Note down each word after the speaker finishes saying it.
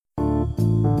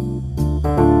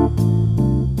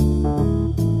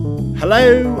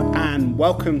Hello and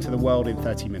welcome to The World in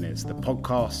 30 Minutes, the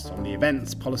podcast on the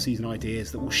events, policies and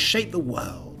ideas that will shape the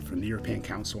world from the European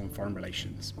Council on Foreign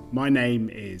Relations. My name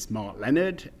is Mark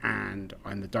Leonard and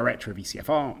I'm the director of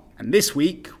ECFR. And this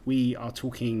week we are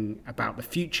talking about the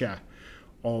future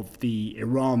of the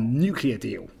Iran nuclear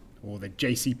deal, or the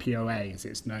JCPOA as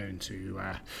it's known to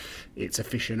its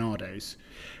aficionados.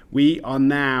 We are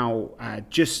now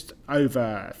just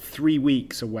over 3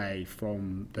 weeks away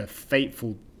from the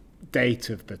fateful date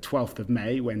of the 12th of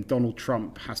May when Donald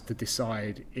Trump has to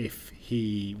decide if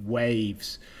he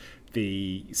waives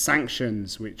the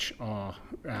sanctions which are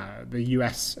the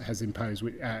US has imposed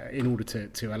in order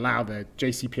to allow the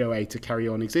JCPOA to carry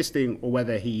on existing, or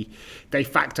whether he de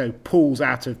facto pulls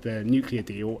out of the nuclear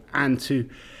deal. And to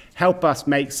help us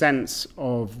make sense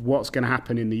of what's going to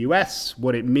happen in the US,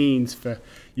 what it means for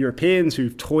Europeans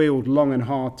who've toiled long and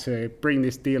hard to bring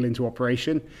this deal into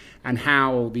operation, and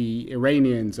how the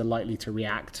Iranians are likely to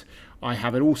react, I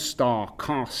have an all-star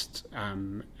cast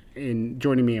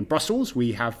joining me in Brussels.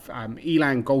 We have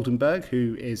Ilan Goldenberg,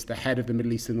 who is the head of the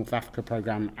Middle East and North Africa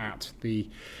program at the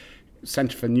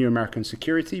Center for New American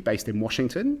Security based in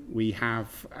Washington. We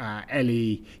have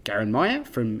Ellie Garan-Meyer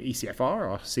from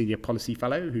ECFR, our senior policy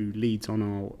fellow, who leads on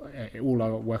all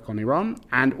our work on Iran.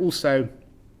 And also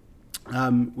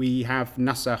we have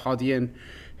Nasser Hardian,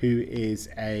 who is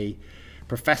a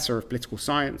professor of political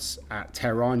science at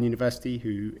Tehran University,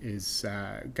 who is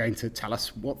going to tell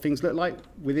us what things look like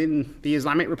within the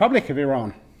Islamic Republic of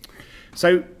Iran.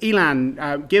 So,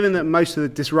 Ilan, given that most of the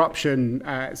disruption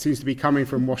seems to be coming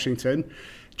from Washington,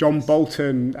 John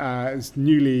Bolton is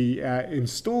newly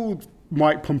installed,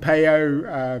 Mike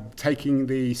Pompeo taking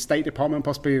the State Department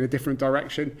possibly in a different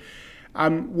direction.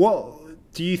 What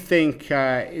do you think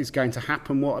is going to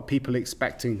happen? What are people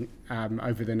expecting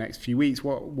over the next few weeks?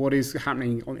 What is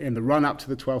happening in the run-up to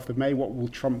the 12th of May? What will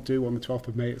Trump do on the 12th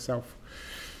of May itself?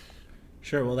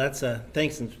 Sure. Well,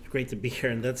 thanks, and it's great to be here.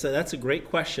 And that's a great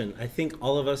question. I think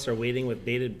all of us are waiting with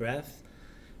bated breath,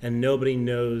 and nobody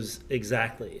knows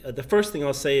exactly. The first thing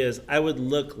I'll say is I would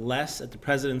look less at the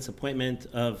president's appointment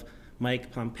of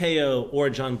Mike Pompeo or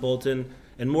John Bolton,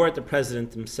 and more at the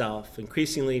president himself.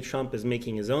 Increasingly, Trump is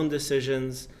making his own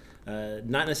decisions,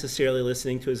 not necessarily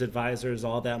listening to his advisors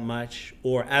all that much,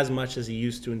 or as much as he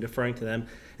used to in deferring to them.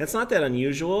 And it's not that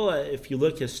unusual. If you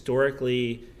look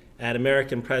historically at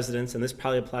American presidents, and this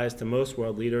probably applies to most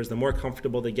world leaders, the more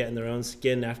comfortable they get in their own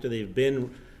skin after they've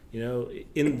been,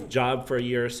 in the job for a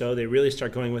year or so, they really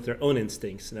start going with their own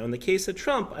instincts. Now, in the case of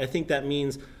Trump, I think that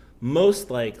means most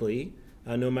likely,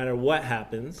 no matter what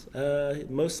happens,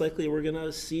 most likely we're going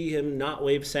to see him not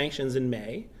waive sanctions in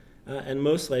May, and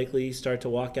most likely start to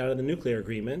walk out of the nuclear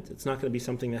agreement. It's not going to be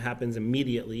something that happens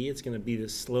immediately. It's going to be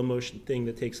this slow motion thing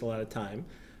that takes a lot of time.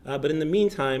 But in the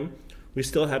meantime, we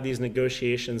still have these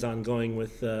negotiations ongoing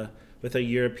with our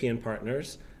European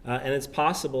partners, and it's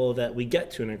possible that we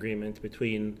get to an agreement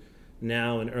between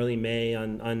now and early May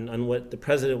on what the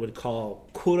president would call,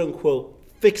 quote unquote,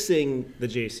 fixing the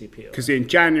JCPOA. Because in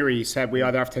January he said we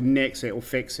either have to nix it or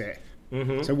fix it.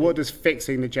 Mm-hmm. So what does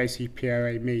fixing the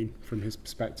JCPOA mean from his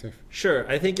perspective? Sure,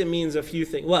 I think it means a few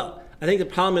things. Well, I think the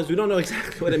problem is we don't know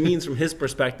exactly what it means from his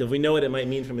perspective. We know what it might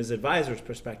mean from his advisor's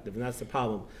perspective, and that's the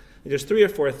problem. There's 3 or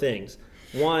 4 things.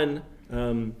 One,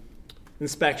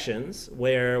 inspections,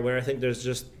 where I think there's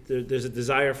a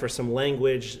desire for some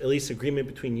language, at least agreement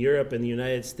between Europe and the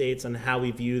United States on how we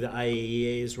view the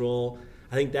IAEA's role.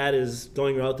 I think that is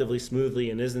going relatively smoothly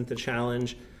and isn't a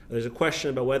challenge. There's a question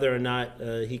about whether or not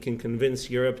he can convince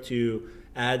Europe to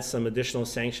add some additional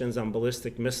sanctions on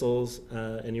ballistic missiles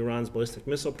and Iran's ballistic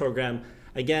missile program.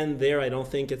 Again, there I don't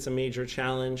think it's a major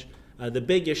challenge. The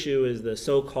big issue is the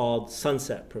so-called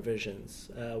sunset provisions,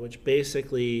 which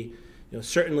basically,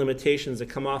 certain limitations that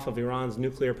come off of Iran's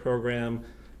nuclear program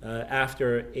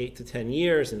after 8 to 10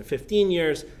 years and 15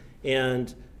 years,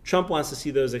 and Trump wants to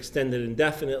see those extended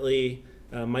indefinitely.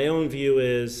 My own view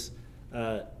is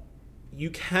you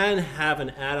can have an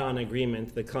add-on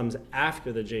agreement that comes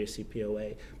after the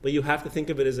JCPOA, but you have to think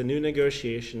of it as a new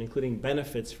negotiation, including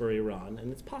benefits for Iran,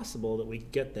 and it's possible that we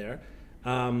get there.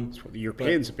 That's what the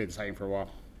Europeans have been saying for a while.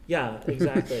 Yeah,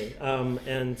 exactly.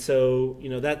 And so,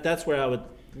 that's where I would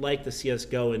like to see us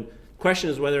go. And the question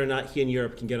is whether or not he and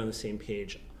Europe can get on the same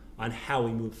page on how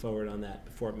we move forward on that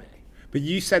before May. But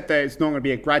you said that it's not going to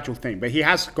be a gradual thing, but he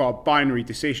has got a binary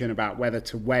decision about whether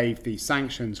to waive these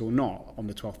sanctions or not on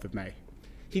the 12th of May.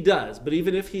 He does, but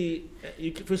even if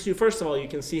first of all, you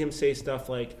can see him say stuff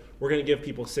like, we're going to give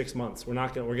people 6 months. We're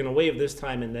going to waive this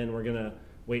time, and then we're going to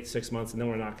wait 6 months, and then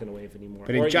we're not going to waive anymore.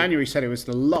 But in January, he said it was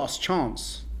the last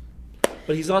chance.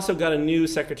 But he's also got a new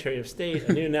Secretary of State,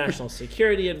 a new National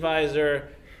Security Advisor.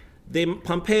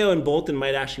 Pompeo and Bolton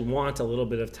might actually want a little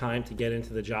bit of time to get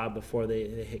into the job before they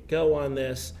hit go on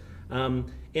this. And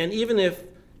even if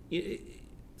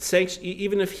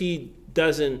he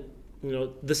doesn't,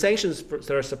 the sanctions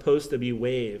that are supposed to be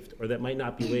waived or that might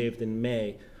not be waived in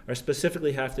May are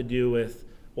specifically have to do with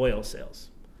oil sales.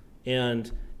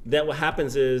 And that what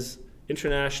happens is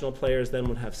international players then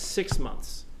would have 6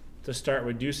 months to start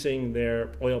reducing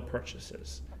their oil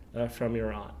purchases from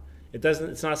Iran.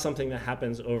 It's not something that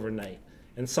happens overnight.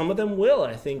 And some of them will,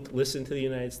 I think, listen to the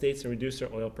United States and reduce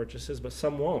their oil purchases, but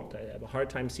some won't. I have a hard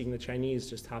time seeing the Chinese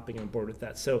just hopping on board with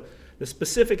that. So the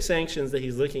specific sanctions that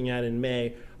he's looking at in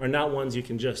May are not ones you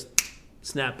can just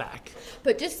snap back.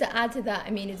 But just to add to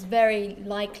that, it's very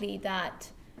likely that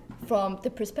from the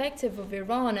perspective of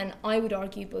Iran, and I would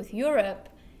argue both Europe,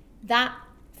 that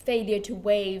failure to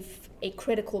waive a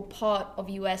critical part of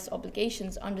US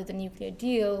obligations under the nuclear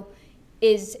deal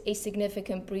is a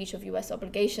significant breach of US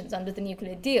obligations under the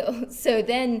nuclear deal. So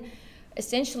then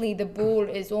essentially the ball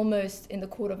is almost in the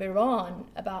court of Iran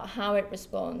about how it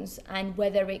responds and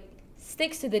whether it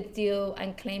sticks to the deal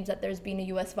and claims that there's been a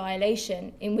US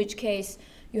violation, in which case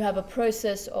you have a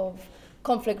process of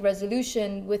conflict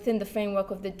resolution within the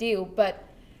framework of the deal. But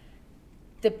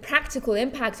the practical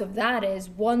impact of that is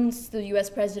once the US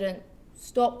president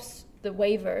stops the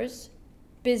waivers,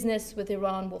 business with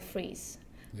Iran will freeze.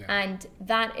 Yeah. And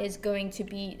that is going to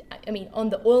be, on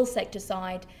the oil sector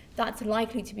side, that's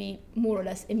likely to be more or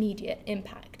less immediate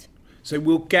impact. So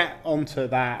we'll get onto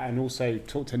that and also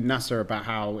talk to Nasser about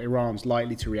how Iran's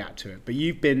likely to react to it. But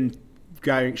you've been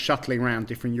shuttling around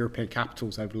different European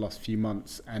capitals over the last few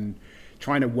months and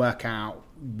trying to work out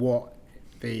what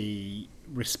the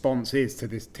response is to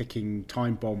this ticking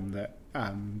time bomb that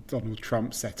Donald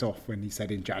Trump set off when he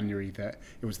said in January that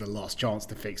it was the last chance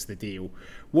to fix the deal.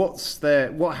 What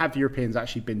have Europeans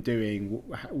actually been doing?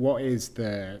 What is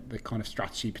the kind of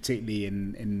strategy, particularly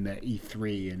in the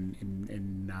E3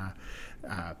 in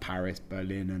Paris,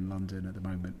 Berlin and London at the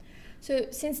moment? So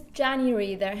since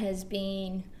January, there has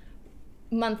been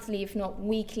monthly, if not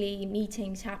weekly,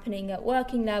 meetings happening at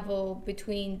working level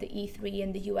between the E3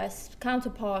 and the US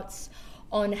counterparts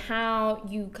on how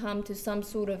you come to some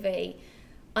sort of a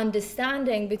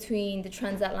understanding between the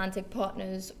transatlantic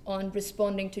partners on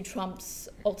responding to Trump's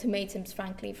ultimatums,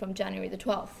 frankly, from January the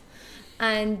 12th.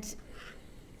 And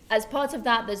as part of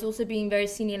that, there's also been very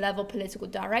senior level political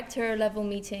director level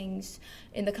meetings.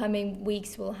 In the coming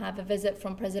weeks, we'll have a visit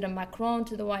from President Macron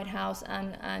to the White House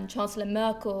and Chancellor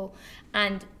Merkel,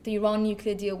 and the Iran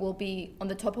nuclear deal will be on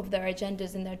the top of their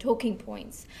agendas and their talking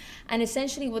points. And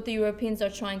essentially what the Europeans are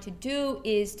trying to do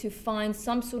is to find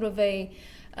some sort of a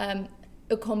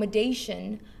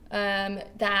accommodation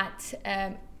that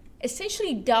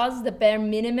essentially does the bare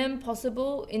minimum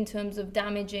possible in terms of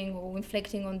damaging or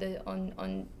inflicting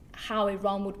on how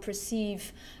Iran would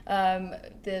perceive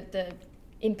the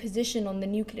imposition on the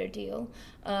nuclear deal,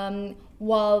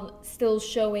 while still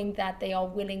showing that they are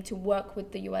willing to work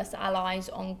with the US allies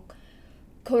on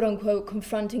quote-unquote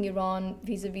confronting Iran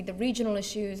vis-a-vis the regional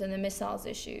issues and the missiles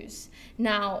issues.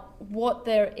 Now, what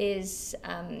there is,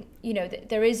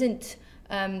 there isn't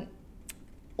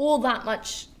all that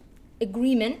much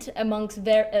agreement amongst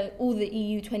all the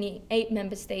EU 28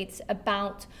 member states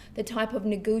about the type of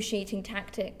negotiating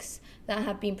tactics that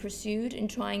have been pursued in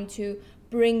trying to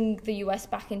bring the US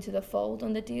back into the fold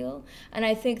on the deal. And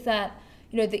I think that,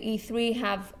 the E3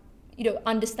 have,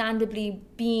 understandably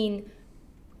been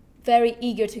very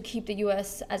eager to keep the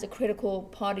US as a critical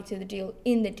party to the deal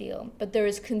in the deal. But there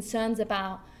is concerns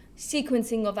about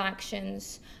sequencing of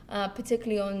actions,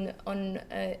 particularly on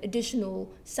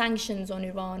additional sanctions on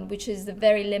Iran, which is the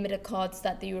very limited cards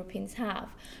that the Europeans have.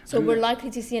 So we're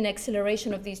likely to see an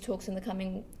acceleration of these talks in the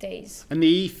coming days. And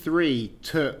the E3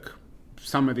 took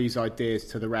some of these ideas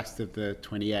to the rest of the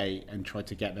 28 and tried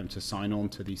to get them to sign on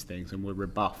to these things and were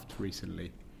rebuffed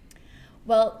recently.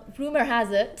 Well, rumor has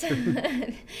it,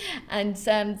 and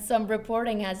some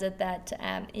reporting has it that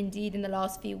indeed in the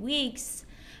last few weeks,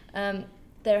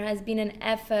 there has been an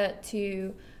effort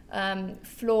to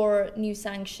floor new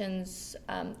sanctions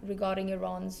regarding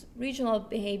Iran's regional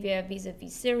behavior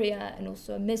vis-a-vis Syria and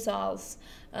also missiles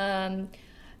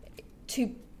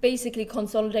to basically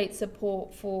consolidate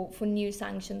support for new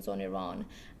sanctions on Iran.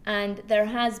 And there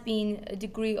has been a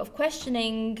degree of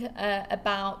questioning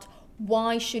about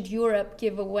why should Europe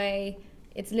give away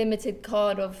its limited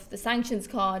card of the sanctions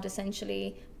card,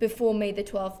 essentially, before May the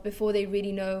 12th, before they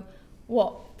really know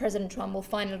what President Trump will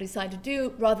finally decide to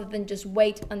do, rather than just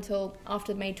wait until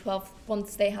after May 12th,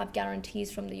 once they have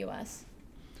guarantees from the US.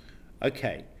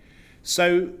 Okay.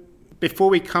 So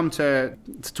Before we come to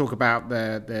talk about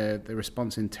the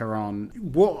response in Tehran,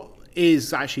 what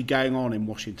is actually going on in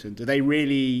Washington? Do they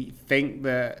really think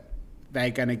that they're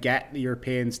going to get the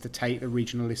Europeans to take the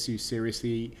regional issues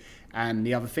seriously and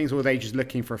the other things, or are they just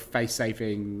looking for a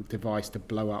face-saving device to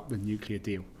blow up the nuclear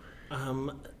deal?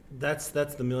 That's the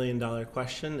 $1 million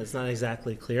question. It's not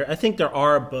exactly clear. I think there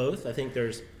are both. I think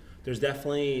there's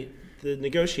definitely the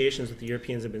negotiations with the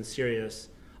Europeans have been serious.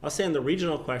 I'll say on the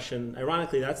regional question,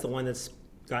 ironically, that's the one that's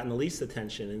gotten the least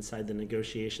attention inside the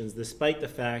negotiations, despite the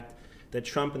fact that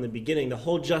Trump in the beginning, the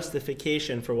whole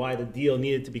justification for why the deal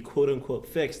needed to be quote unquote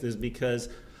fixed is because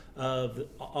of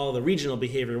all the regional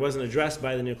behavior wasn't addressed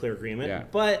by the nuclear agreement. Yeah.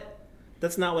 But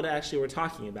that's not what actually we're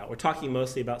talking about. We're talking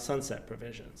mostly about sunset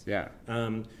provisions. Yeah.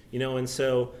 And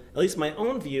so at least my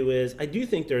own view is I do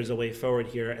think there's a way forward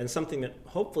here and something that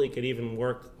hopefully could even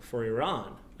work for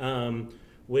Iran,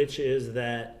 which is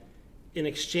that in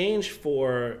exchange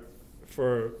for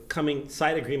coming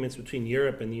side agreements between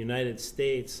Europe and the United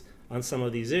States on some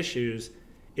of these issues,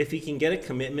 if he can get a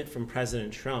commitment from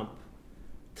President Trump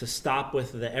to stop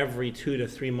with the every 2 to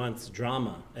 3 months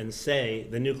drama and say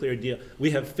the nuclear deal,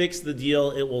 we have fixed the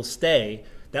deal, it will stay,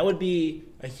 that would be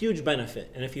a huge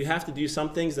benefit. And if you have to do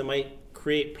some things that might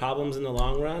create problems in the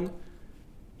long run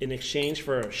in exchange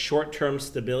for short-term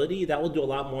stability, that will do a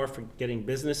lot more for getting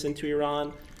business into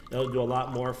Iran. That will do a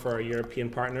lot more for our European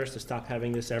partners to stop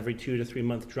having this every 2 to 3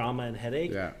 month drama and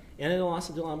headache. Yeah. And it'll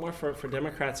also do a lot more for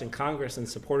Democrats in Congress and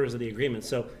supporters of the agreement.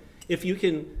 So if you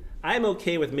can, I'm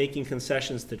okay with making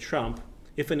concessions to Trump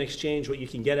if in exchange what you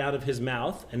can get out of his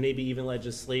mouth and maybe even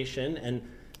legislation and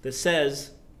that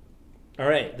says, all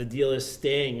right, the deal is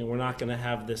staying and we're not going to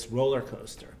have this roller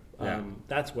coaster. Yeah.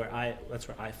 That's where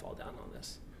I fall down on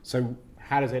this. So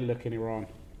how does it look in Iran?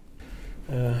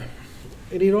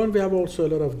 In Iran, we have also a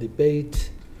lot of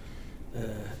debate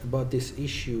about this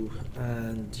issue,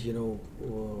 and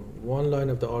one line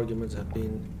of the arguments have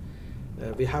been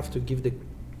we have to give the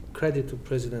credit to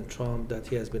President Trump that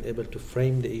he has been able to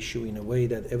frame the issue in a way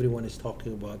that everyone is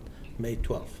talking about May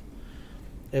 12th.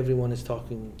 Everyone is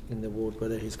talking in the world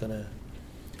whether he's going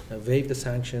to waive the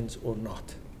sanctions or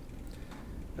not.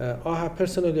 I have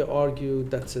personally argued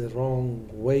that's a wrong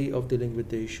way of dealing with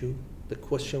the issue. The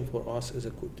question for us is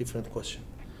a different question.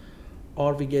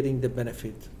 Are we getting the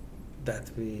benefit that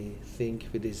we think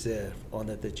we deserve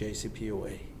under the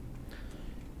JCPOA?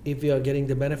 If we are getting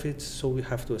the benefits, so we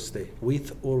have to stay,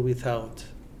 with or without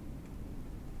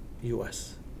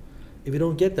US. If we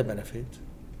don't get the benefit,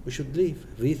 we should leave,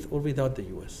 with or without the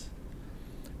US,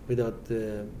 without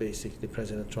basically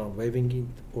President Trump waiving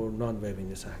it or not waiving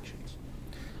the sanctions.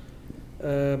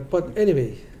 But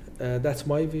anyway, that's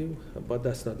my view, but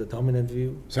that's not the dominant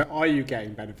view. So are you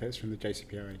getting benefits from the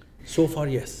JCPOA? So far,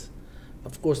 yes.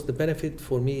 Of course, the benefit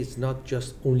for me is not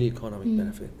just only economic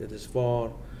benefit. It is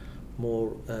far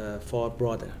more, far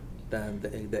broader than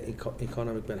the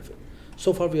economic benefit.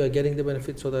 So far, we are getting the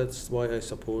benefit, so that's why I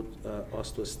support us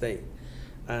to stay.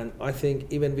 And I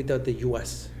think even without the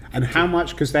US. And how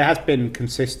much, because there has been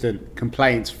consistent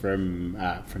complaints from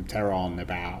Tehran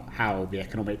about how the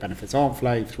economic benefits aren't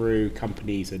flowing through,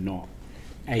 companies are not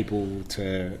able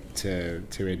to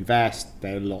invest.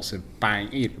 There are lots of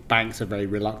banks are very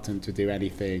reluctant to do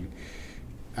anything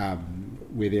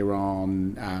with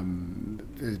Iran.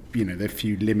 There are a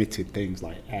few limited things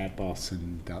like Airbus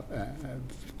and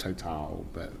Total,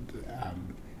 but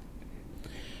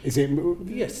is it?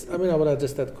 Yes, I will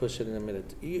address that question in a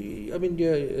minute.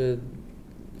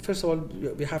 First of all,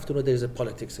 we have to know there is a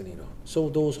politics in Iran. So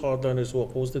those hardliners who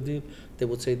oppose the deal, they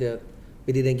would say that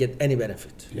we didn't get any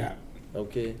benefit. Yeah.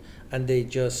 Okay, and they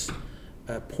just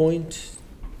point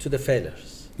to the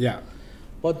failures. Yeah.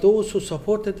 But those who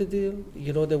supported the deal,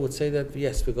 they would say that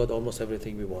yes, we got almost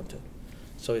everything we wanted.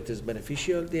 So it is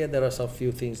beneficial. There are some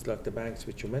few things like the banks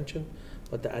which you mentioned,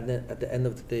 but at the end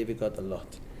of the day, we got a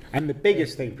lot. And the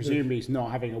biggest thing, presumably, is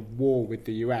not having a war with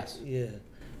the US. Yeah,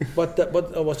 but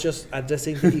I was just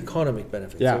addressing the economic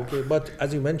benefits. Yeah. Okay, but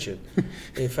as you mentioned,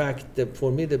 in fact,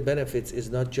 for me, the benefits is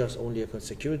not just only a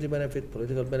security benefit,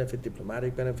 political benefit,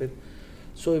 diplomatic benefit.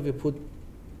 So if we put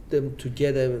them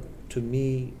together, to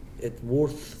me, it's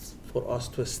worth for us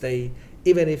to stay,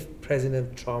 even if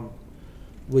President Trump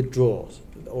withdraws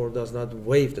or does not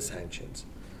waive the sanctions,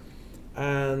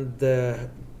 and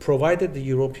provided the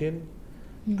European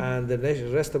and the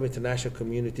rest of the international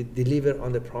community deliver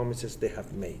on the promises they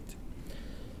have made.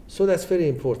 So that's very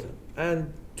important.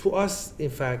 And to us,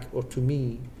 in fact, or to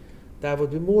me, that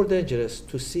would be more dangerous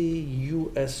to see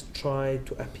US try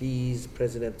to appease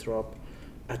President Trump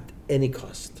at any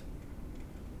cost.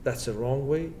 That's the wrong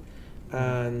way.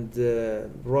 And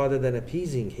rather than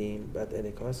appeasing him at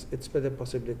any cost, it's better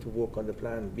possibly to work on the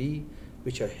plan B,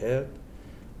 which I heard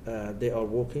they are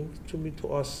working.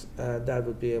 To us, that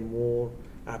would be a more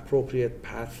appropriate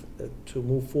path to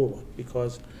move forward.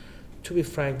 Because, to be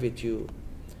frank with you,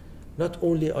 not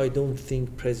only I don't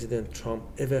think President Trump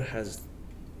ever has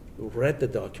read the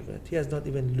document, he has not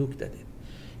even looked at it.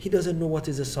 He doesn't know what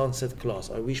is a sunset clause.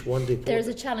 I wish one reporter... There's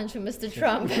a challenge for Mr.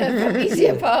 Trump from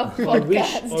Easier Path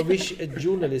podcast. I wish a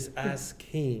journalist asked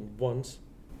him once,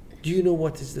 do you know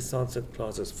what is the sunset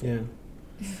clauses for? Yeah.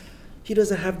 He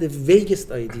doesn't have the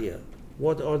vaguest idea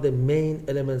what are the main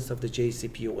elements of the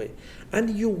JCPOA. And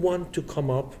you want to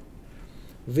come up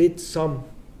with some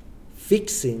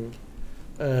fixing,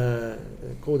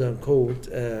 quote unquote,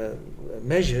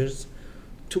 measures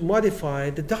to modify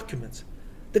the documents.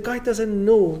 The guy doesn't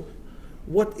know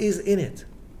what is in it.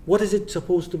 What is it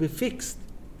supposed to be fixed?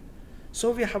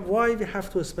 So why we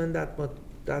have to spend that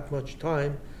much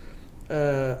time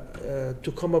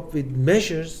to come up with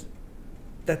measures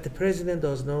that the president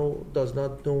does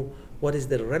not know what is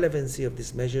the relevancy of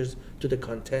these measures to the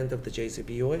content of the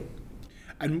JCPOA.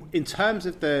 And in terms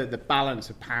of the balance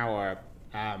of power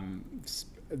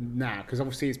now, because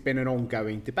obviously it's been an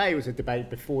ongoing debate. It was a debate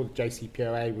before the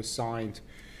JCPOA was signed.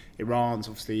 Iran's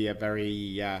obviously a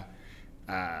very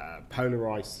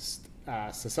polarized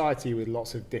society with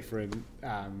lots of different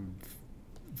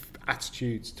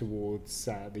attitudes towards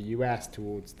the US,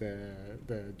 towards the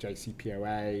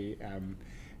JCPOA,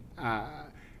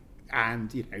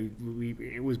 and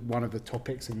it was one of the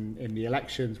topics in the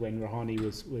elections when Rouhani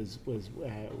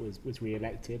was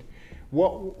re-elected.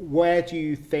 Where do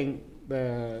you think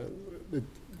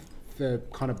the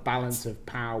kind of balance of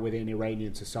power within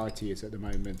Iranian society is at the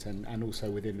moment, and also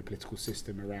within the political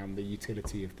system around the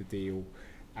utility of the deal,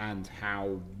 and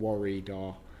how worried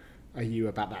are you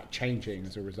about that changing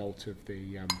as a result of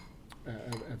the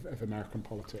of American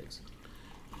politics?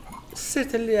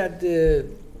 Certainly at the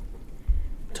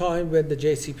time when the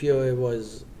JCPOA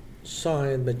was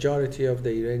signed, majority of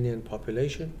the Iranian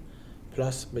population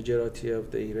plus majority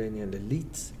of the Iranian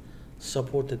elites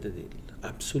supported the deal,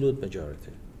 absolute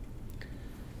majority.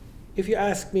 If you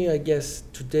ask me, I guess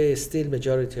today still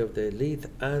majority of the elite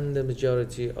and the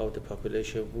majority of the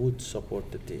population would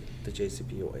support the deal, the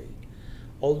JCPOA.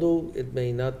 Although it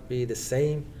may not be the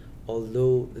same,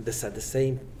 although the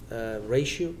same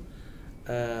ratio,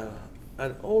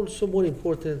 and also more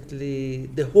importantly,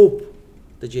 the hope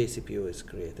the JCPOA is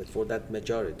created for that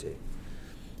majority.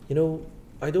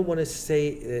 I don't want to say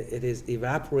it is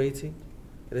evaporating,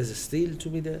 it is still to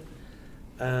be there,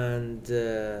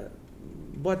 and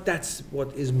but that's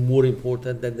what is more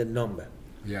important than the number.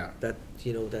 Yeah. That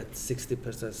that 60%,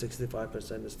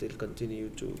 65% still continue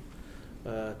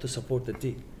to support the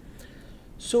deal.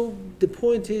 So the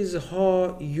point is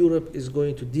how Europe is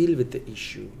going to deal with the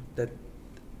issue that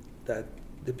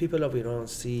the people of Iran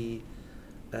see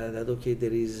that okay,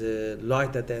 there is a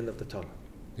light at the end of the tunnel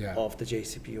of the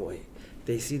JCPOA.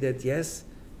 They see that yes,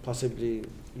 possibly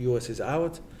US is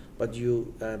out, but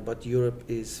Europe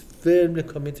is firmly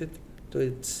committed to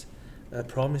its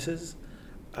promises,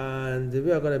 and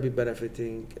we are going to be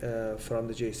benefiting from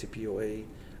the JCPOA,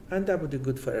 and that would be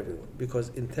good for everyone, because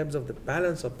in terms of the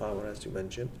balance of power, as you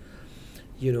mentioned,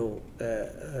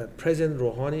 President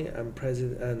Rouhani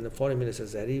and Foreign Minister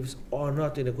Zarif are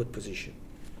not in a good position,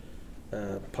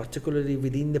 particularly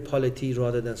within the polity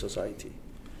rather than society,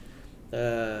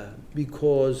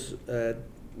 because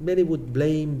many would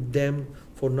blame them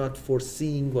for not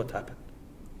foreseeing what happened.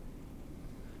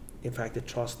 In fact, the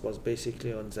trust was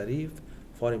basically on Zarif,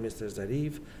 Foreign Minister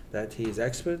Zarif, that he is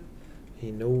expert,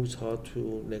 he knows how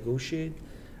to negotiate,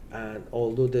 and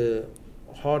although the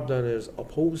hardliners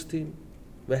opposed him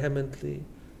vehemently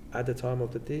at the time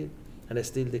of the deal, and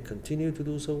still they continue to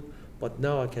do so, but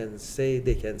now they can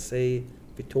say,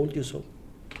 we told you so.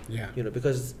 Yeah.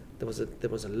 Because there was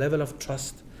a level of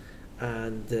trust,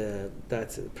 and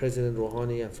that President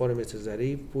Rouhani and Foreign Minister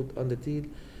Zarif put on the deal.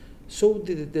 So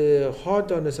the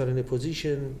hardliners are in a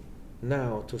position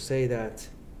now to say that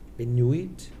we knew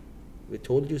it, we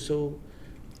told you so,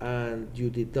 and you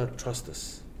did not trust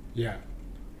us. Yeah.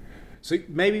 So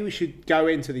maybe we should go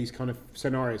into these kind of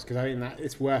scenarios, because I think that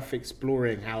it's worth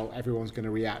exploring how everyone's going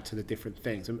to react to the different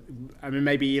things. I mean,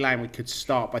 maybe Ilan, we could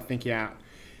start by thinking out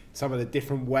some of the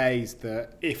different ways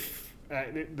that if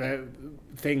the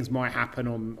things might happen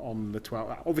on the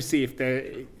 12th.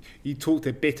 Obviously, you talked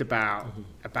a bit about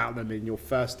them in your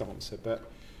first answer, but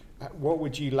what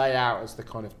would you lay out as the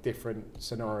kind of different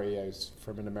scenarios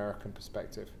from an American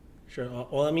perspective? Sure.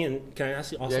 Well, I mean, can I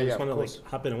ask you also? I just want to course.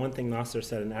 hop in on one thing Nasser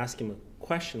said and ask him a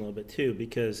question a little bit too,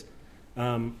 because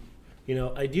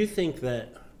I do think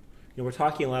that we're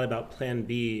talking a lot about Plan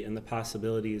B and the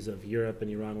possibilities of Europe and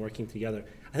Iran working together.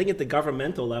 I think at the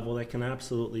governmental level that can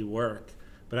absolutely work,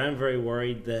 but I'm very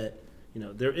worried that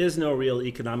there is no real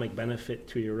economic benefit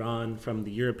to Iran from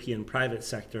the European private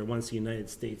sector once the United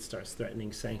States starts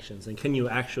threatening sanctions. And can you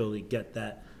actually get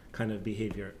that kind of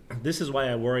behavior? This is why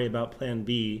I worry about Plan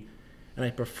B, and I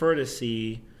prefer to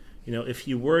see, if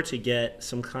you were to get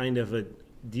some kind of a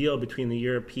deal between the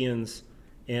Europeans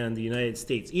and the United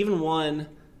States, even one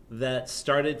that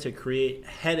started to create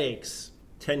headaches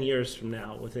 10 years from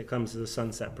now when it comes to the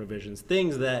sunset provisions,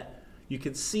 things that you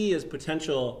could see as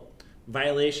potential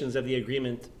violations of the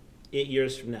agreement 8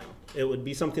 years from now. It would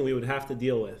be something we would have to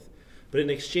deal with. But in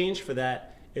exchange for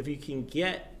that, if you can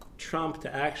get Trump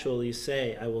to actually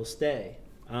say, I will stay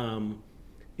in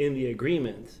the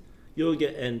agreement, you'll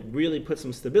get, and really put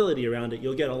some stability around it,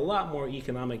 you'll get a lot more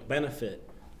economic benefit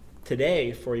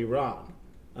today for Iran,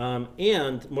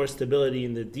 and more stability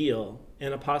in the deal,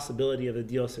 and a possibility of the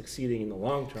deal succeeding in the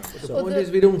long term. The point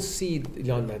is, we don't see it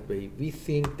Iran that way. We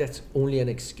think that's only an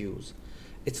excuse.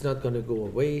 It's not going to go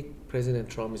away. President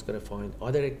Trump is going to find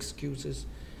other excuses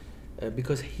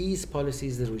because his policy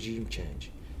is the regime change.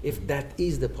 If that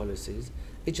is the policies,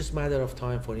 it's just a matter of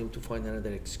time for him to find another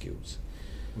excuse.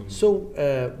 Mm-hmm.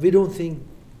 So we don't think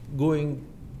going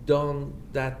down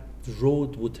that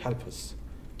road would help us.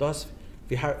 Thus,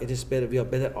 we are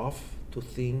better off to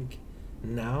think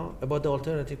now about the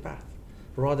alternative path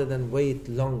rather than wait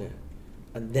longer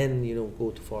and then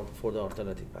go for the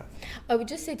alternative path. I would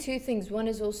just say two things. One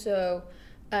is also,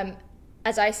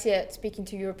 as I see it, speaking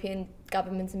to European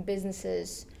governments and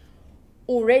businesses,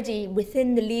 already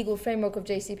within the legal framework of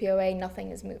JCPOA,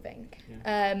 nothing is moving.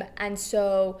 Yeah. And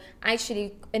so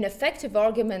actually an effective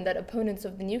argument that opponents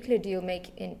of the nuclear deal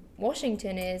make in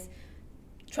Washington is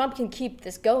Trump can keep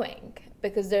this going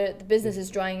because the business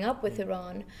is drying up with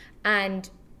Iran, and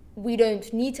we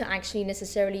don't need to actually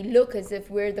necessarily look as if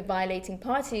we're the violating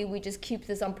party. We just keep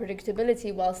this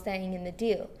unpredictability while staying in the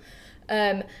deal.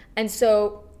 And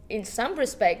so in some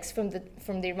respects, from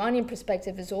the Iranian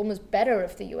perspective, it's almost better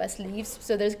if the US leaves.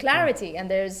 So there's clarity and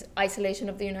there's isolation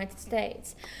of the United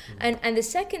States. And the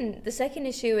second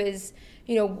issue is,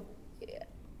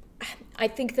 I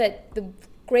think that the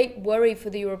great worry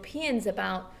for the Europeans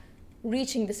about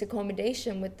reaching this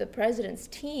accommodation with the president's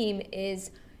team is,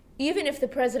 even if the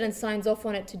president signs off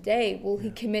on it today, will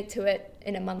he commit to it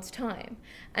in a month's time?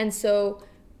 And so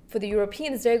for the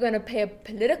Europeans, they're going to pay a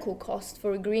political cost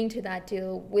for agreeing to that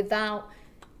deal without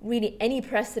really any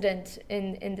precedent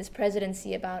in this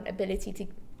presidency about ability to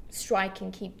strike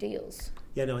and keep deals.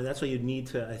 Yeah, no, and that's why you need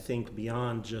to, I think,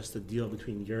 beyond just a deal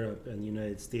between Europe and the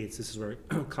United States, this is where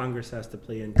Congress has to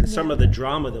play in. Because some of the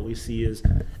drama that we see is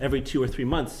every 2 or 3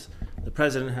 months, the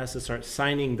president has to start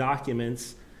signing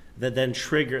documents that then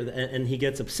trigger, and he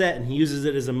gets upset, and he uses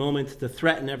it as a moment to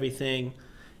threaten everything.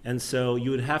 And so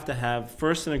you would have to have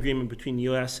first an agreement between the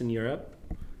U.S. and Europe,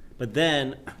 but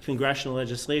then congressional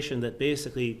legislation that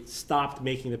basically stopped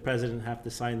making the president have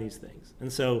to sign these things.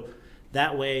 And so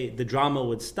that way the drama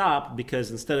would stop,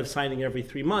 because instead of signing every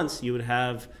 3 months, you would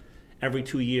have every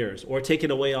 2 years, or take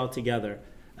it away altogether.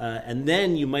 And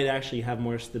then you might actually have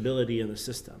more stability in the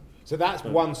system. So that's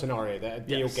one scenario that a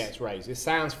deal gets raised. It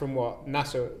sounds from what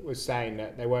Nasser was saying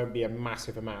that there won't be a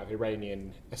massive amount of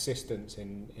Iranian assistance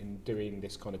in doing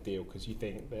this kind of deal, because you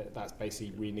think that that's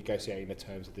basically renegotiating the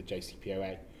terms of the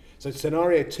JCPOA. So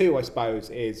scenario 2, I suppose,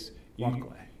 is you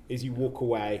walk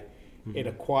away in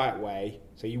a quiet way.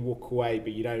 So you walk away,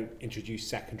 but you don't introduce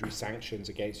secondary sanctions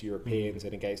against Europeans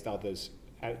and against others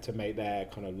to make their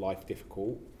kind of life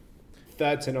difficult.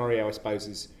 Third scenario, I suppose,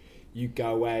 is you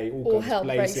go away, all guns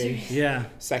blazing,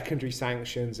 secondary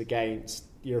sanctions against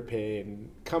European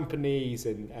companies,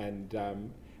 and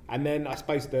then I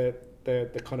suppose the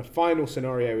kind of final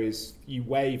scenario is you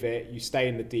waive it, you stay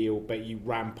in the deal, but you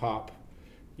ramp up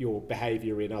your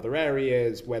behaviour in other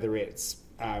areas, whether it's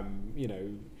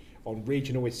on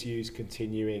regional issues,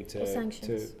 continuing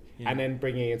to and then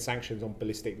bringing in sanctions on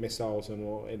ballistic missiles and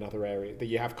or in other areas. That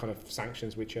you have kind of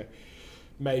sanctions which are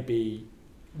maybe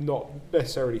not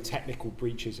necessarily technical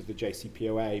breaches of the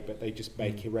JCPOA, but they just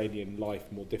make Iranian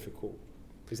life more difficult.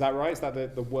 Is that right? Is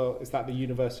that the world? Is that the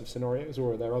universe of scenarios,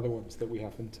 or are there other ones that we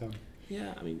haven't?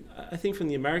 Yeah, I mean, I think from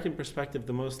the American perspective,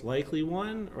 the most likely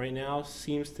one right now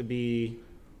seems to be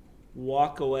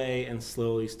walk away and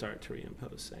slowly start to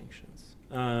reimpose sanctions.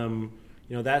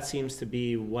 That seems to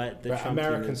be what the Trump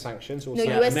American sanctions, or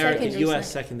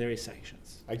U.S. secondary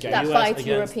sanctions. Okay. That fights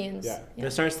Europeans.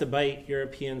 That starts to bite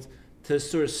Europeans. To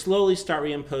sort of slowly start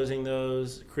reimposing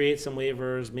those, create some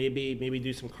waivers, maybe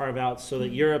do some carve-outs so that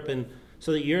Europe and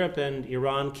so that Europe and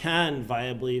Iran can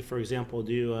viably, for example,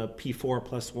 do a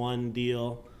P4+1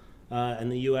 deal,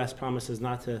 and the U.S. promises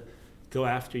not to go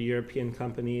after European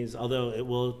companies, although it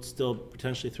will still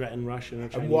potentially threaten Russian or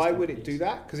Chinese And why would companies. it do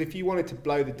that? Because if you wanted to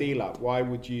blow the deal up, why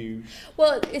would you?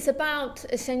 Well, it's about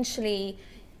essentially,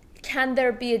 can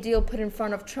there be a deal put in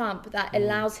front of Trump that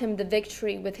allows him the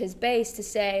victory with his base to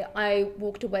say, I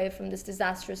walked away from this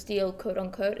disastrous deal, quote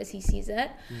unquote, as he sees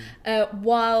it,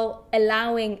 while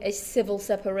allowing a civil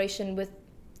separation with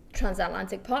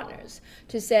transatlantic partners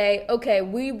to say, okay,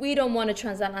 we don't want a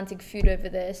transatlantic feud over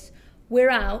this. We're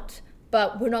out,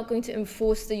 but we're not going to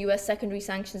enforce the US secondary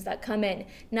sanctions that come in.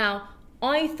 Now,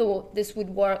 I thought this would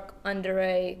work under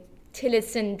a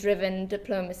Tillerson-driven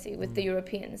diplomacy with the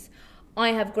Europeans.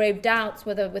 I have grave doubts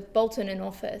whether with Bolton in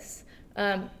office,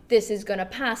 this is going to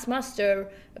pass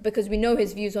muster, because we know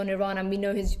his views on Iran and we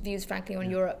know his views, frankly, on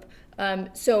Europe.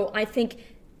 So I think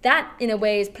that, in a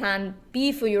way, is plan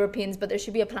B for Europeans, but there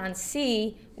should be a plan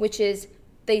C, which is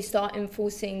they start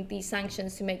enforcing these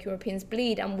sanctions to make Europeans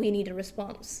bleed, and we need a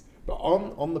response. But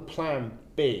on the plan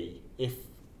B, if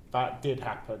that did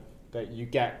happen, that you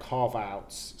get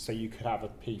carve-outs, so you could have a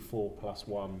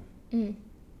P4+1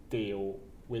 deal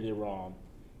with Iran,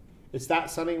 is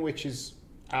that something which is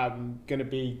going to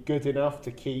be good enough to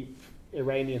keep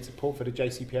Iranian support for the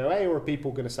JCPOA, or are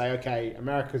people going to say, okay,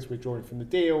 America's withdrawing from the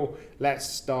deal, let's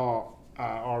start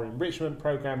our enrichment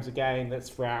programs again, let's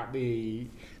throw out the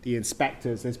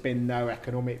inspectors, there's been no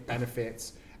economic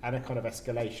benefits, and a kind of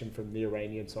escalation from the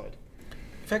Iranian side?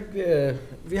 In fact,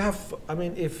 we have, I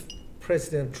mean, if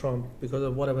President Trump, because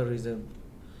of whatever reason,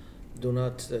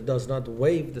 does not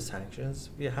waive the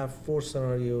sanctions, we have four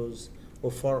scenarios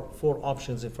or four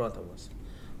options in front of us.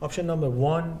 Option number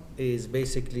one is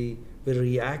basically we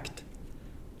react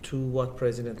to what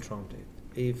President Trump did.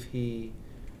 If he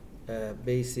if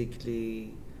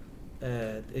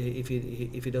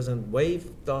he doesn't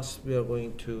waive, thus we are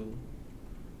going to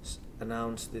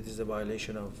announce that this is a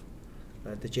violation of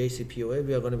the JCPOA,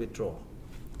 we are going to withdraw.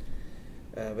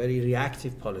 Very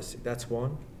reactive policy, that's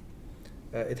one.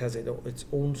 It has its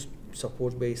own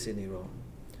support base in Iran.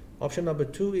 Option number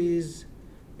two is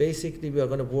basically we are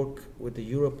going to work with the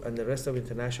Europe and the rest of the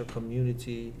international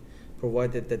community,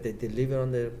 provided that they deliver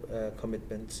on their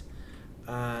commitments,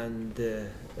 and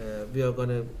we are going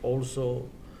to also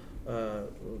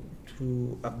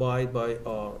to abide by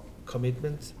our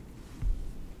commitments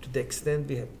to the extent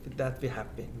we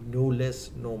have been, no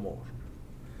less, no more.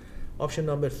 Option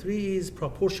number three is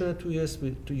proportionate to US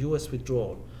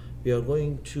withdrawal. We are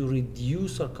going to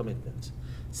reduce our commitments,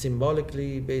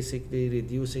 symbolically, basically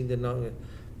reducing the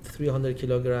 300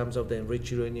 kilograms of the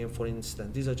enriched uranium, for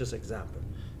instance. These are just examples,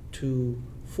 to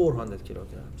 400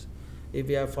 kilograms. If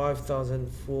we have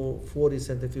 5,040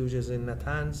 centrifuges in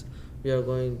Natanz, we are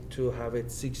going to have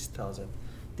it 6,000.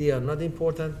 They are not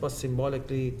important, but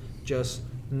symbolically just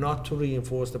not to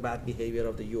reinforce the bad behavior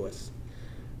of the US.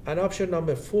 And option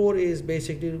number four is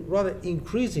basically rather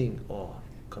increasing our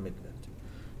commitment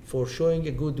for showing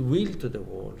a goodwill to the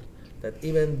world that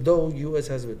even though US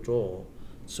has withdrawal,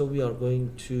 so we are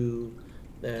going to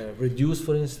reduce,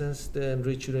 for instance, the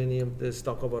enriched uranium, the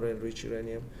stock of our enriched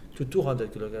uranium to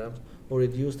 200 kilograms, or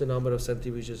reduce the number of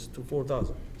centrifuges to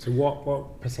 4,000. So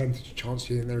what percentage chance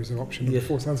do you think there is an option number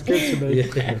four? Sounds good to me.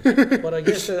 Yeah. But I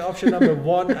guess option number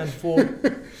 1 and 4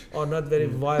 are not very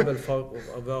viable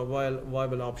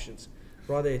options.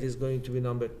 Rather, it is going to be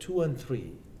number 2 and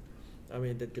 3. I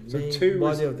mean, the main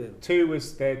body of the... 2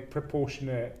 is the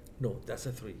proportionate... No, that's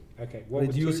a 3. Okay. What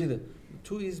Reducing was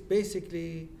 2 is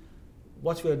basically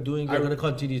what we are doing, we're going to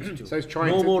continue to do. So it's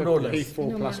trying no to more, no P4 less.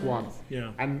 plus No more, 1.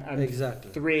 Yeah. And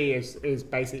Exactly. 3 is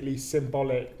basically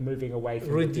symbolic, moving away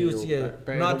from Reduce, the deal. yeah,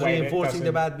 but in not a way that reinforcing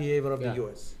the doesn't- bad behavior of Yeah. the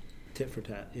US. Tit for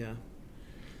tat, yeah.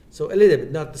 So a little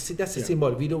bit, not see, that's the Yeah.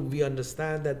 symbol. We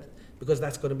understand that because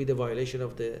that's going to be the violation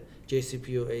of the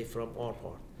JCPOA from our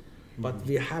part. But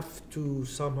we have to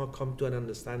somehow come to an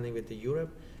understanding with the Europe.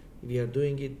 We are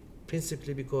doing it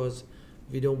principally because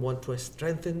we don't want to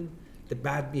strengthen the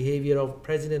bad behavior of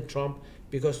President Trump,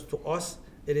 because to us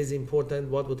it is important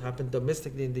what would happen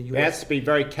domestically in the It has US. to be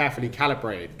very carefully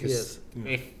calibrated, because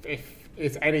Yes. if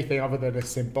it's anything other than a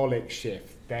symbolic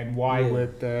shift, then why Yeah.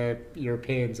 would the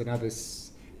Europeans and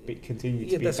others continue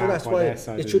to Yeah, be that's bound by why their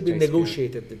side it of should the be JCPOA?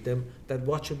 negotiated with them, that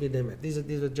what should be them. These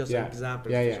are just Yeah.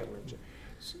 examples. Yeah, which yeah. I mentioned.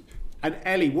 And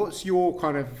Ellie, what's your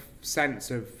kind of sense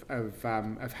of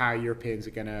how Europeans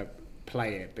are going to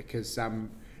play it? Because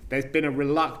there's been a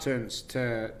reluctance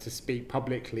to speak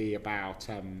publicly about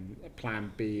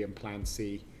Plan B and Plan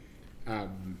C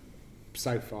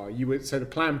so far. So the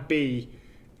Plan B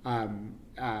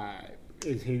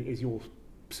is your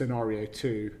scenario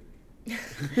 2.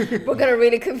 We're going to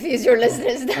really confuse your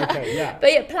listeners now. Okay, yeah.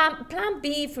 But yeah, plan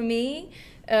B for me,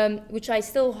 which I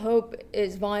still hope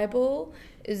is viable,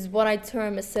 is what I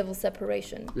term a civil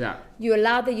separation. Yeah. You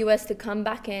allow the US to come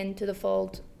back into the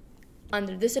fold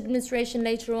under this administration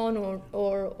later on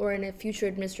or in a future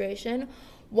administration,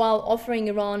 while offering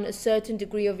Iran a certain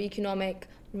degree of economic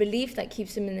relief that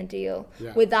keeps them in the deal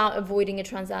without avoiding a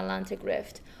transatlantic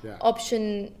rift. Yeah.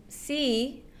 Option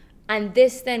C, and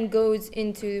this then goes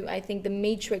into, I think, the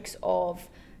matrix of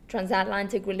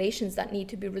transatlantic relations that need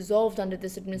to be resolved under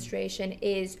this administration,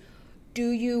 is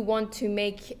do you want to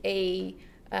make a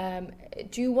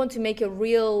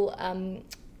real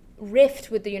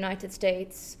rift with the United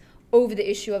States over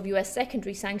the issue of US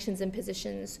secondary sanctions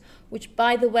impositions, which,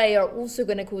 by the way, are also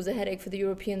going to cause a headache for the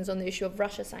Europeans on the issue of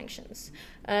Russia sanctions.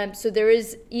 So there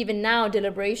is even now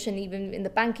deliberation, even in the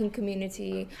banking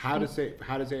community. How does it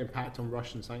impact on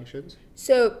Russian sanctions?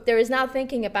 So there is now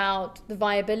thinking about the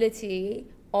viability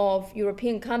of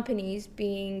European companies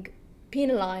being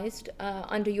penalized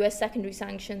under US secondary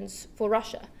sanctions for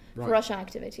Russia, for Russia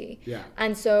activity. Yeah.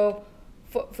 And so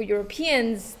for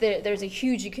Europeans, there's a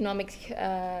huge economic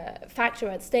factor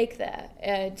at stake there,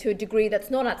 to a degree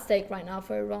that's not at stake right now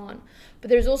for Iran. But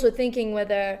there's also thinking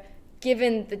whether,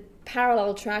 given the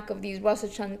parallel track of these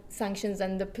Russia sanctions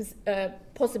and the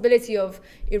possibility of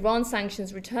Iran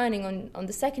sanctions returning on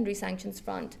the secondary sanctions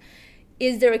front,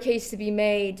 is there a case to be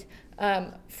made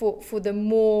for the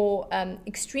more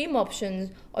extreme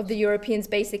options of the Europeans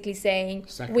basically saying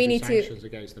we need sanctions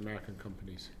against American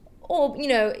companies? Or,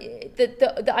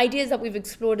 the ideas that we've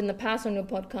explored in the past on your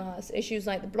podcast, issues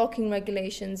like the blocking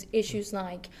regulations, issues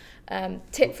like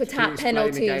tit-for-tat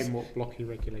penalties. Can you explain again what blocking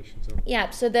regulations are? Yeah,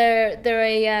 so they're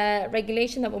a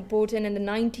regulation that were brought in the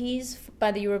 90s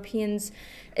by the Europeans,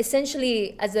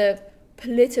 essentially as a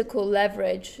political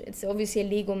leverage. It's obviously a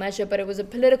legal measure, but it was a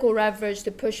political leverage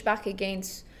to push back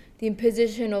against the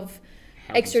imposition of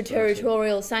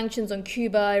extraterritorial sanctions on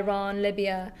Cuba, Iran,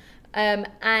 Libya,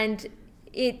 and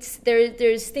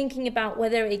there's thinking about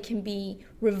whether it can be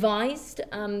revised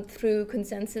through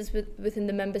consensus within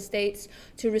the member states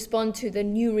to respond to the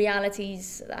new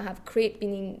realities that have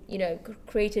been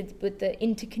created with the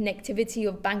interconnectivity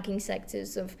of banking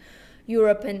sectors of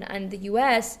Europe and the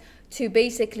US, to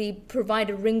basically provide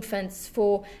a ring fence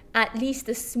for at least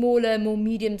the smaller, more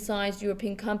medium-sized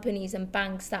European companies and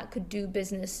banks that could do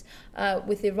business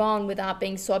with Iran without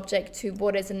being subject to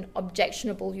what is an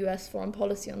objectionable US foreign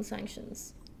policy on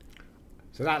sanctions.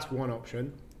 So that's one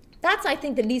option. That's, I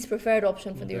think, the least preferred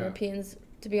option for the Europeans,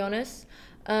 to be honest.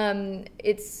 And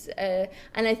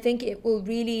I think it will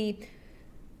really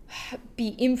be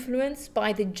influenced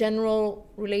by the general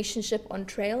relationship on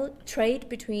trade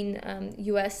between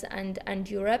US and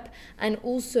Europe, and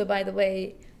also, by the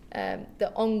way,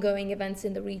 the ongoing events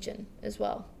in the region as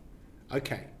well.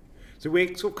 Okay. So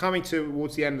we're sort of coming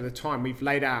towards the end of the time. We've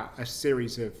laid out a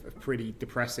series of pretty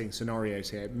depressing scenarios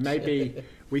here. Maybe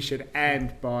we should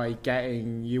end by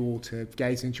getting you all to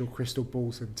gaze into your crystal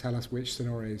balls and tell us which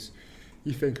scenarios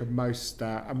you think are most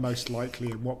likely,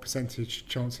 and what percentage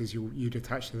chances you'd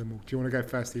attach to them all. Do you want to go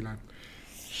first, Ilan?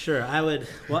 Sure, I would.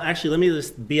 Well, actually, let me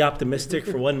just be optimistic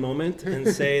for one moment and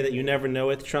say that you never know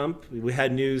with Trump. We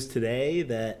had news today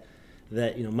that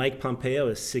Mike Pompeo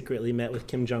has secretly met with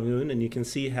Kim Jong-un, and you can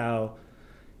see how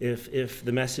if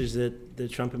the message that the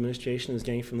Trump administration is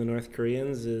getting from the North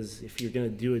Koreans is, if you're going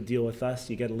to do a deal with us,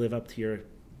 you got to live up to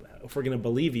if we're going to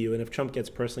believe you, and if Trump gets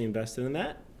personally invested in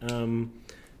that,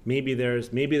 maybe there's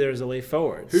a way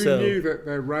forward. Who knew that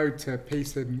the road to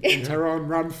peace in Tehran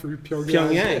run through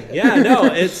Pyongyang? Yeah, no,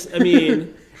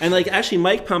 and actually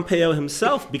Mike Pompeo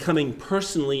himself becoming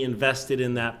personally invested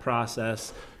in that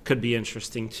process could be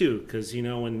interesting too, because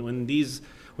when these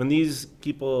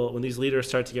leaders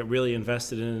start to get really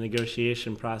invested in a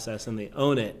negotiation process and they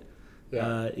own it,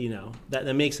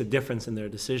 that makes a difference in their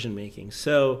decision making.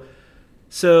 So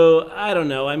I don't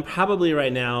know. I'm probably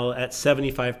right now at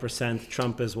 75%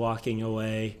 Trump is walking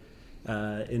away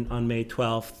on May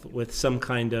 12th with some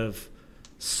kind of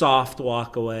soft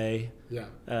walk away. Yeah.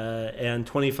 And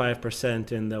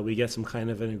 25% in that we get some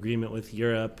kind of an agreement with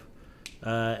Europe,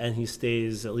 and he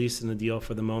stays at least in the deal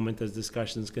for the moment as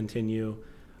discussions continue.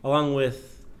 Along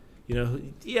with,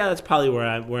 that's probably where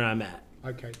I'm at.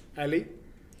 Okay, Ellie.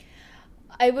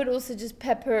 I would also just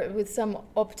pepper with some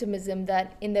optimism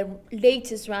that in the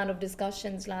latest round of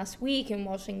discussions last week in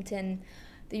Washington,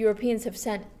 the Europeans have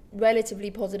sent relatively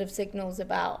positive signals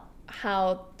about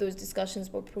how those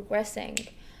discussions were progressing.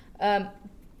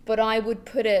 But I would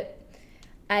put it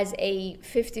as a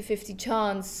 50-50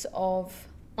 chance of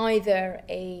either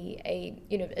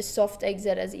a soft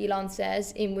exit, as Ilan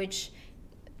says, in which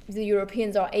the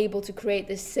Europeans are able to create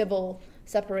this civil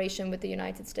separation with the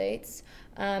United States.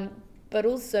 But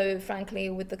also, frankly,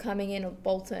 with the coming in of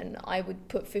Bolton, I would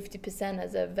put 50%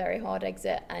 as a very hard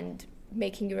exit and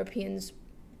making Europeans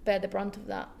bear the brunt of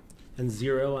that. And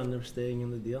 0 on them staying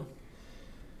in the deal?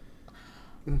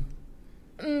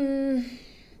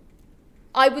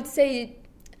 I would say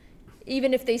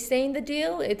even if they stay in the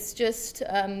deal, it's just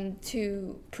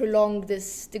to prolong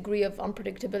this degree of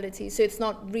unpredictability. So it's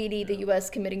not really the US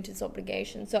committing to its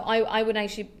obligation. So I would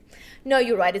actually, no,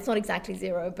 you're right, it's not exactly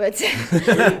 0, but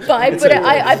I put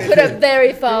it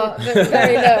very far,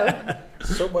 very low.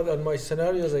 So, but on my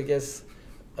scenarios, I guess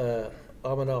I'm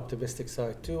on the optimistic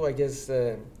side too. I guess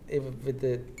if with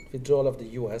the withdrawal of the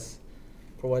US,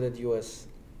 provided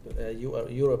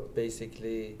Europe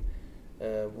basically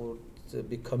would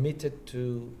be committed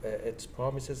to its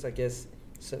promises, I guess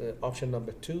option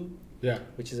number 2,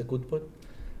 which is a good one.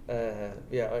 I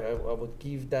would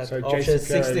give that so option JCPOA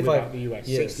 65. without the US,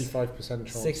 Yes. 65%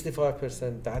 chance.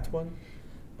 65% that one,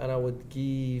 and I would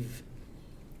give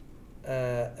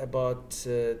about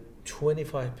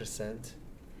 25%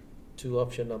 to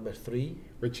option number 3,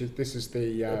 which is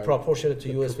the proportionate to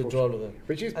US proportion. withdrawal,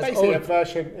 which is as basically a old-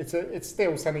 version. It's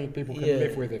still something people can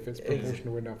live with if it's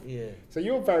proportional enough. Yeah, So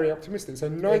you're very optimistic. So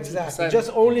 90%. exactly. Just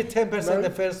only 10% No.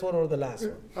 the first one or the last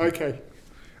one. Okay.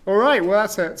 All right. Well,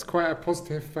 that's quite a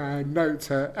positive note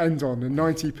to end on. A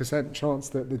 90% chance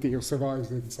that the deal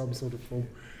survives in some sort of form.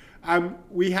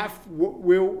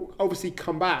 We'll obviously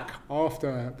come back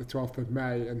after the 12th of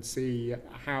May and see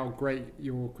how great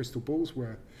your crystal balls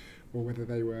were, or whether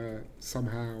they were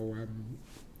somehow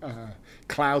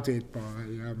clouded by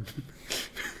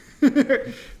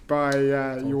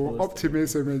your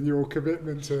optimism and your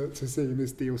commitment to seeing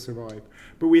this deal survive.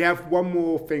 But we have one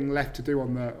more thing left to do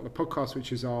on the podcast,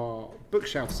 which is our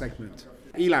bookshelf segment.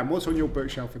 Ilan, what's on your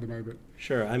bookshelf at the moment?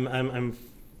 Sure, I'm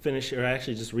finished, or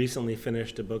actually just recently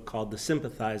finished a book called The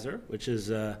Sympathizer, which is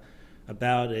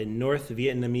about a North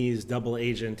Vietnamese double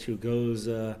agent who goes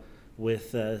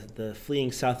with the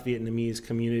fleeing South Vietnamese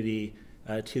community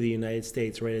to the United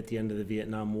States right at the end of the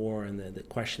Vietnam War, and the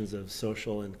questions of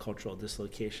social and cultural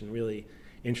dislocation. Really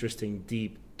interesting,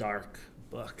 deep, dark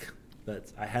book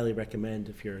that I highly recommend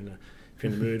if you're in the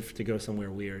mood to go somewhere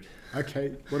weird.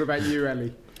 Okay, what about you,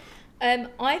 Ellie?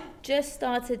 I've just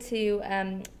started to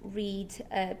read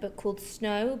a book called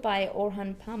Snow by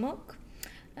Orhan Pamuk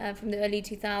from the early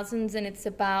 2000s, and it's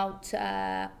about,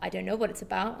 I don't know what it's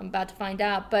about, I'm about to find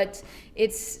out, but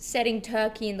it's setting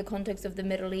Turkey in the context of the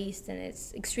Middle East, and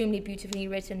it's extremely beautifully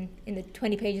written in the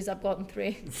 20 pages I've gotten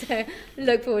through, so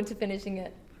look forward to finishing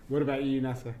it. What about you,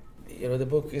 Nasser? The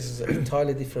book is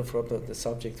entirely different from the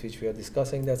subject which we are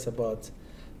discussing. That's about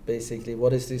basically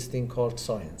what is this thing called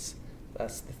science.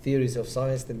 That's the theories of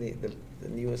science, the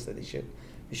newest edition,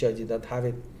 which I did not have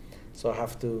it, so I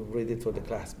have to read it for the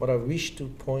class. But I wish to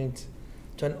point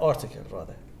to an article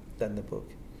rather than the book.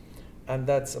 And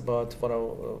that's about an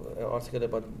article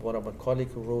about one of my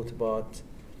colleagues who wrote about,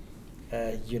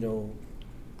 the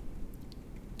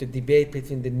debate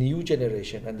between the new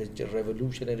generation and the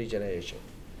revolutionary generation.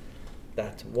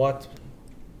 That what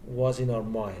was in our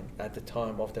mind at the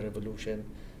time of the revolution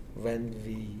when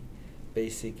we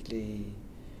basically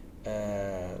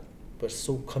were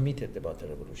so committed about the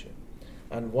revolution,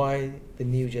 and why the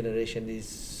new generation is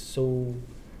so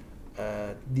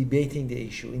debating the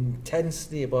issue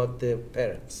intensely about their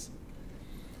parents.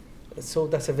 So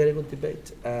that's a very good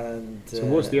debate. And so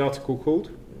what's the article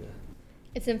called?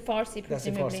 It's in Farsi, presumably. That's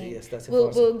in Farsi, yes. That's in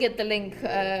Farsi. Farsi. We'll get the link,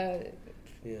 the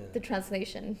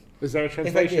translation. Is there a In fact,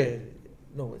 translation?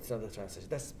 no, it's not a translation.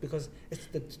 That's because it's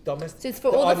the domestic. So it's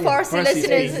for all the Farsi Farsi,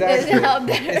 listeners exactly. out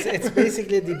there. It's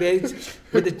basically a debate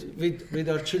with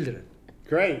our children.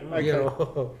 Great. Okay. You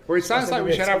know. Well, it sounds That's like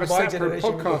we should have a my separate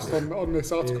generation. podcast on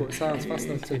this article. It sounds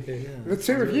fascinating. Yeah. The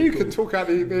two of you can talk about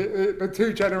the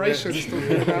two generations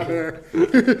talking about but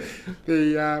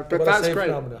What a that's same great.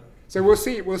 phenomena. So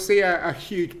we'll see a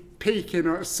huge peak in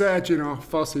a surge in our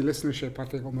Farsi listenership, I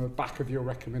think, on the back of your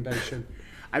recommendation.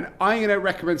 And I'm going to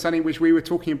recommend something which we were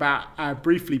talking about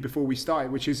briefly before we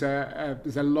started, which is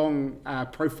there's a long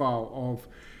profile of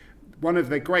one of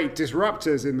the great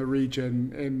disruptors in the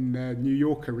region in New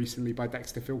Yorker recently by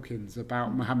Dexter Filkins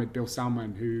about Mohammed bin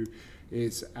Salman, who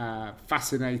is a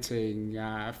fascinating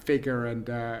figure, and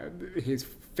his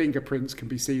fingerprints can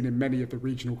be seen in many of the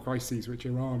regional crises which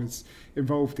Iran is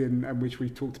involved in and which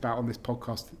we've talked about on this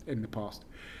podcast in the past.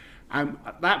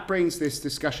 That brings this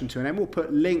discussion to an end. We'll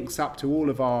put links up to all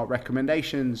of our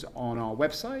recommendations on our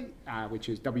website, which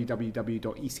is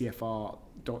www.ecfr.org.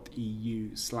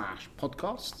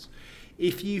 www.ecom.eu/podcasts.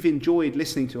 If you've enjoyed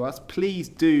listening to us, please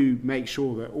do make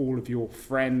sure that all of your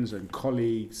friends and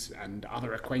colleagues and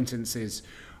other acquaintances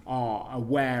are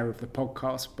aware of the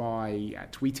podcast by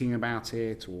tweeting about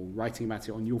it or writing about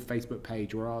it on your Facebook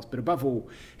page or ours. But above all,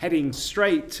 heading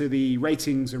straight to the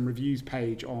ratings and reviews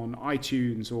page on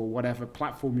iTunes or whatever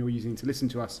platform you're using to listen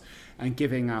to us and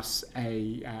giving us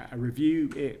a review.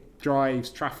 It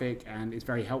drives traffic and is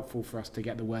very helpful for us to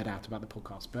get the word out about the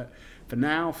podcast. But for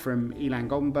now, from Ilan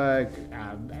Goldberg,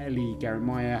 Eli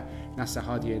Geremaya, Nasser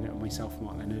Hadian and myself,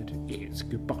 Mark Leonard, it's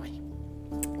goodbye.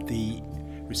 The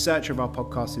researcher of our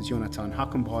podcast is Jonathan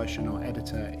Hackenbosch and our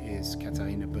editor is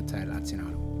Katarina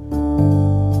Butel-Atzinaro.